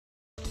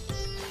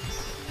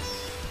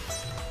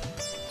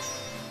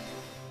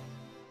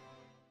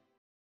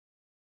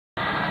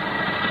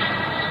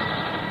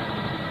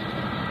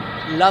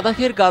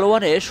লাদাখের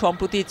গালওয়ানে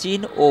সম্প্রতি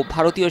চীন ও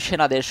ভারতীয়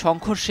সেনাদের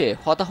সংঘর্ষে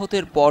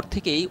হতাহতের পর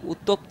থেকেই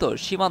উত্তপ্ত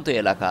সীমান্ত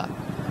এলাকা।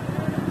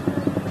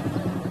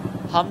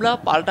 হামলা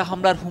পাল্টা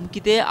হামলার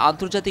হুমকিতে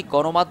আন্তর্জাতিক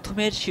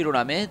গণমাধ্যমের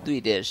শিরোনামে দুই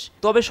দেশ।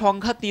 তবে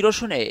সংঘাত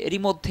নিরসনে এরই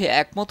মধ্যে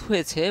একমত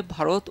হয়েছে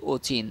ভারত ও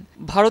চীন।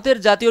 ভারতের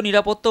জাতীয়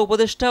নিরাপত্তা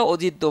উপদেষ্টা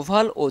অজিত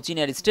দোভাল ও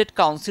চীনের স্টেট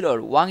কাউন্সিলর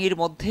ওয়াংয়ের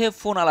মধ্যে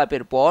ফোন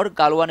আলাপের পর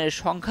গালওয়ানের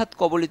সংঘাত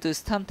কবলিত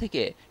স্থান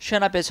থেকে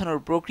সেনা পেছানোর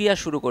প্রক্রিয়া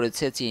শুরু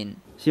করেছে চীন।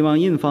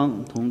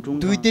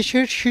 দুই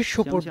দেশের শীর্ষ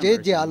পর্যায়ে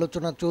যে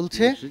আলোচনা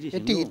চলছে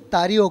এটি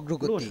তারই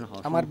অগ্রগতি।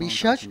 আমার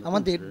বিশ্বাস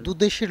আমাদের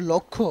দুদেশের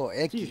লক্ষ্য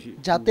একই,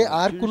 যাতে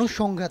আর কোনো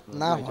সংঘাত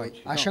না হয়।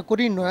 আশা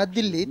করি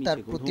নয়াদিল্লি তার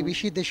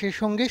প্রতিবেশী দেশের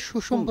সঙ্গে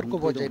সুসম্পর্ক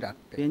বজায়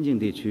রাখবে।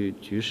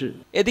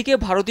 এদিকে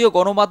ভারতীয়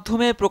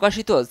গণমাধ্যমে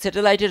প্রকাশিত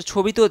স্যাটেলাইটের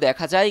ছবিতেও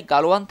দেখা যায়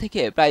গালওয়ান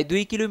থেকে প্রায়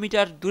 2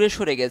 কিলোমিটার দূরে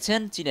সরে গেছেন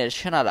চীনের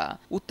সেনারা।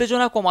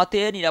 উত্তেজনা কমাতে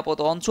নিরাপদ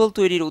অঞ্চল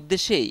তৈরির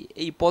উদ্দেশ্যেই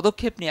এই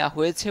পদক্ষেপ নেওয়া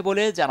হয়েছে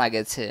বলে জানা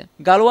গেছে।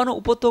 গালওয়ান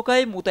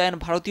উপত্যকায় মোতায়েন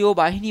ভারতীয়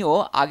বাহিনীও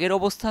আগের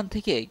অবস্থান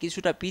থেকে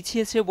কিছুটা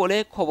পিছিয়েছে বলে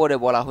খবরে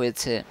বলা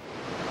হয়েছে।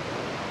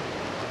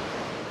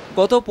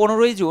 গত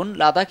 15 জুন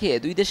লাদাখে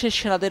দুই দেশের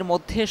সেনাদের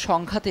মধ্যে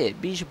সংঘাতে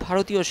 20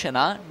 ভারতীয়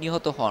সেনা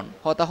নিহত হন,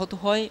 হতাহত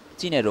হয়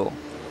চীনেরও।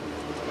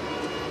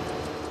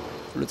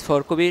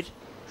 লুৎফর কবির,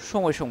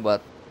 সময় সংবাদ।